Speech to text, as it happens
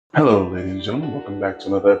Hello, ladies and gentlemen. Welcome back to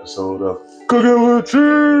another episode of Cooking with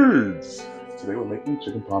Cheeds. Today we're making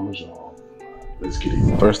chicken parmesan. Let's get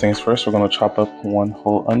it. First things first, we're going to chop up one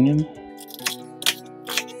whole onion.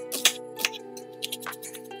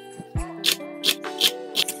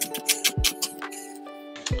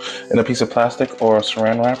 In a piece of plastic or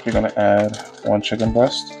saran wrap, you're going to add one chicken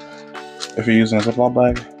breast. If you're using a Ziploc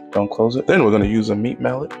bag, don't close it. Then we're going to use a meat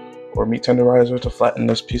mallet or meat tenderizer to flatten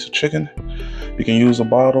this piece of chicken. You can use a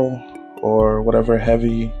bottle or whatever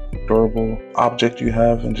heavy, durable object you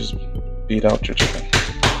have and just beat out your chicken.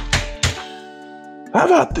 How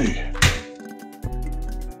about that?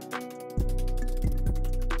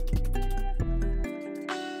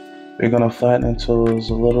 You're gonna flatten until it's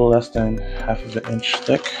a little less than half of an inch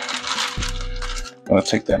thick. I'm gonna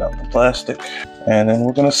take that out the plastic and then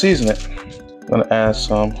we're gonna season it. I'm gonna add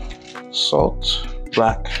some salt,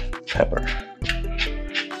 black pepper,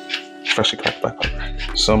 freshly cracked black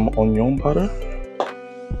pepper, some onion powder,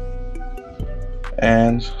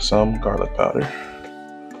 and some garlic powder.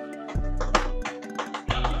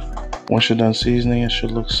 Once you're done seasoning, it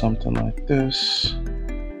should look something like this.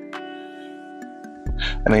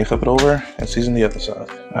 And then you flip it over and season the other side.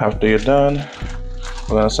 After you're done,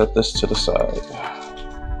 we're gonna set this to the side.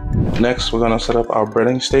 Next, we're gonna set up our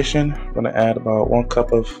breading station. We're gonna add about 1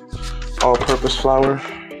 cup of all-purpose flour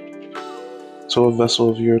to a vessel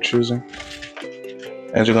of your choosing.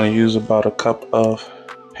 And you're going to use about 1 cup of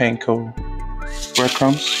panko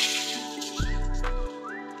breadcrumbs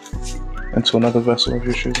into another vessel of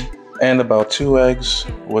your choosing. And about 2 eggs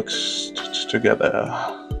whisked together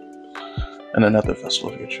in another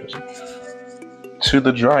vessel of your choosing. To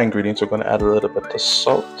the dry ingredients, we're going to add a little bit of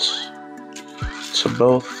salt, to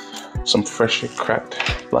both some freshly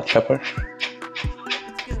cracked black pepper,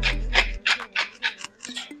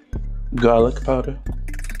 garlic powder,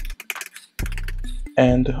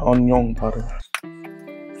 and onion powder.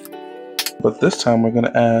 But this time we're going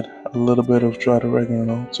to add a little bit of dried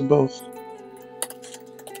oregano to both.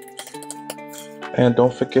 And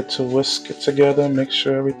don't forget to whisk it together, make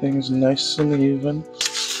sure everything's nice and even.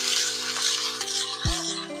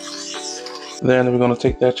 Then we're going to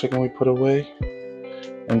take that chicken we put away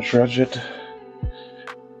and dredge it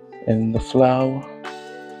in the flour.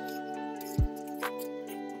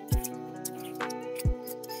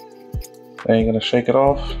 Then you're going to shake it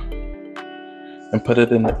off and put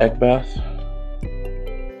it in the egg bath.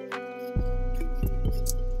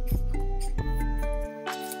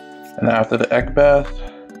 And after the egg bath,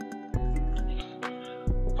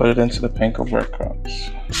 put it into the panko breadcrumbs.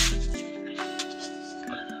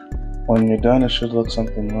 When you're done, it should look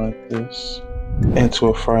something like this. Into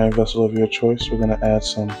a frying vessel of your choice, we're going to add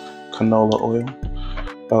some canola oil,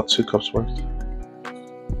 about 2 cups worth.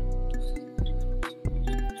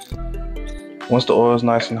 Once the oil is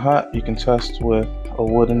nice and hot, you can test with a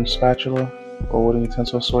wooden spatula or wooden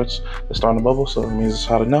utensil of sorts. It's starting to bubble, so it means it's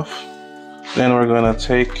hot enough. Then we're going to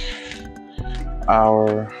take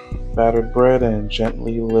our battered bread and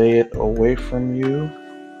gently lay it away from you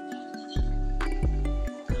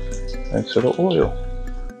into the oil.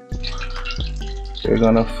 You're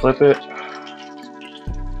going to flip it.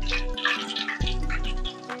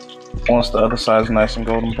 Once the other side is nice and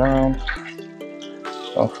golden brown,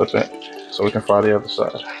 don't flip it, so we can fry the other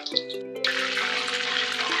side.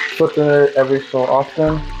 Flipping it every so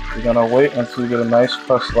often. You're gonna wait until you get a nice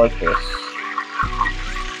crust like this.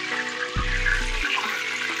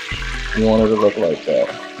 You want it to look like that,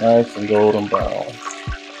 nice and golden brown.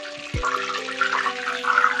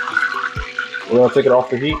 We're gonna take it off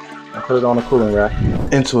the heat and put it on a cooling rack.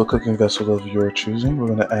 Into a cooking vessel of your choosing, we're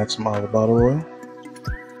gonna add some avocado oil.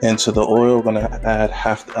 Into the oil, we're gonna add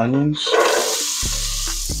half the onions.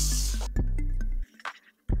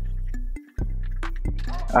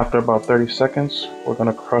 After about 30 seconds, we're going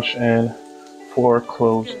to crush in 4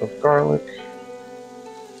 cloves of garlic.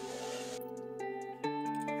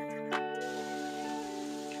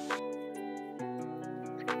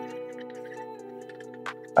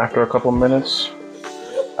 After a couple minutes,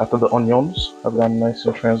 after the onions have gotten nice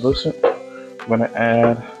and translucent, we're going to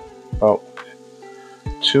add about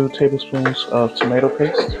 2 tablespoons of tomato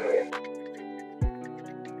paste.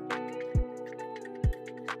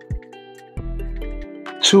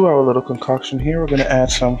 To our little concoction here, we're going to add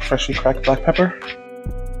some freshly cracked black pepper,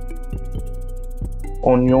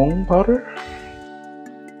 onion powder,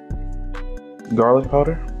 garlic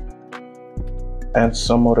powder, and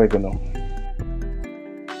some oregano.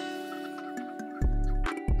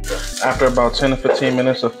 After about 10 to 15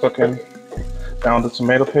 minutes of cooking down the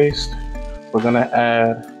tomato paste, we're going to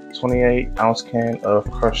add 28-ounce can of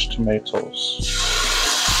crushed tomatoes.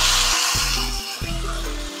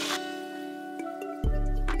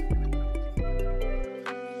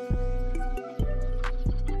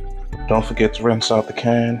 Don't forget to rinse out the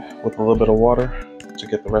can with a little bit of water to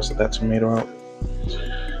get the rest of that tomato out.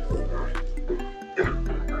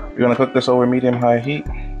 You're gonna cook this over medium-high heat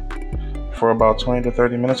for about 20 to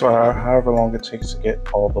 30 minutes, or however long it takes to get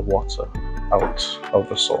all the water out of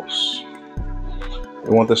the sauce.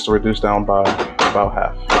 You want this to reduce down by about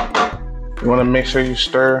half. You want to make sure you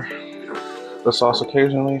stir the sauce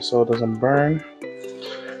occasionally so it doesn't burn.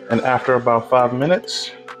 And after about 5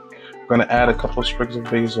 minutes, we're going to add a couple of sprigs of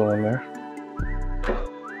basil in there.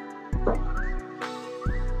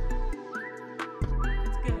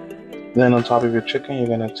 Then on top of your chicken, you're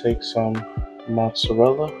going to take some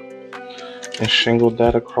mozzarella and shingle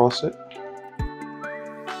that across it.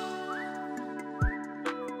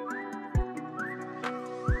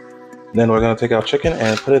 Then we're going to take our chicken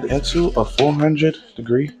and put it into a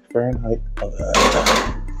 400-degree Fahrenheit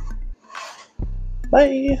oven.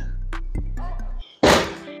 Bye!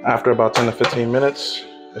 After about 10 to 15 minutes,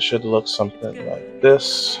 it should look something like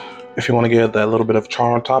this. If you want to get that little bit of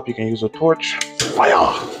char on top, you can use a torch.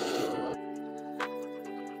 Fire!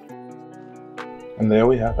 And there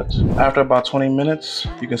we have it. After about 20 minutes,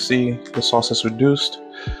 you can see the sauce is reduced.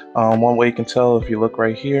 One way you can tell, if you look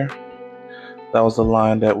right here, that was the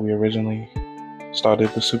line that we originally started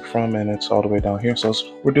the soup from, and it's all the way down here. So it's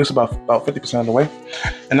reduced about 50% of the way.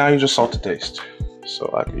 And now you just salt to taste.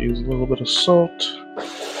 So I could use a little bit of salt.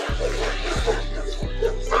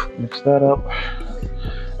 Mix that up.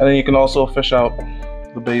 And then you can also fish out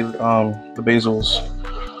the basils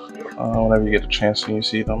whenever you get a chance and you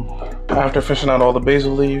see them. After fishing out all the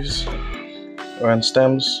basil leaves and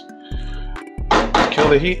stems, kill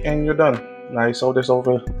the heat and you're done. Now you serve this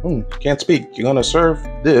over, can't speak. You're gonna serve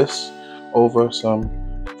this over some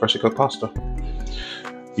freshly cooked pasta.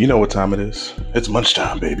 You know what time it is. It's munch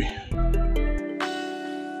time, baby.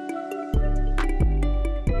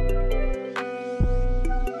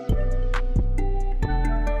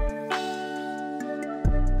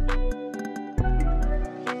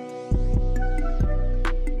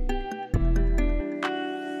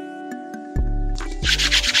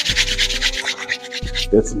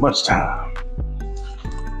 It's munch time.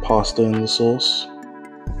 Pasta in the sauce.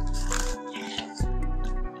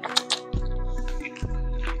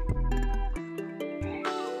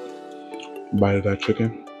 Bite of that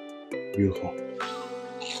chicken. Beautiful.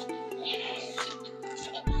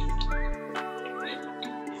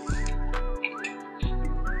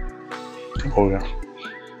 Oh yeah.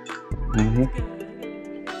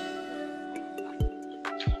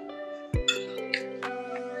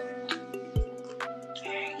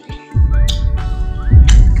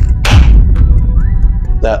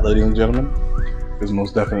 That, ladies and gentlemen, is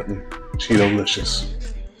most definitely Chidolicious.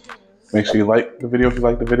 Make sure you like the video if you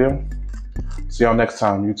like the video. See y'all next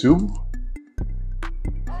time, YouTube.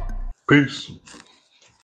 Peace.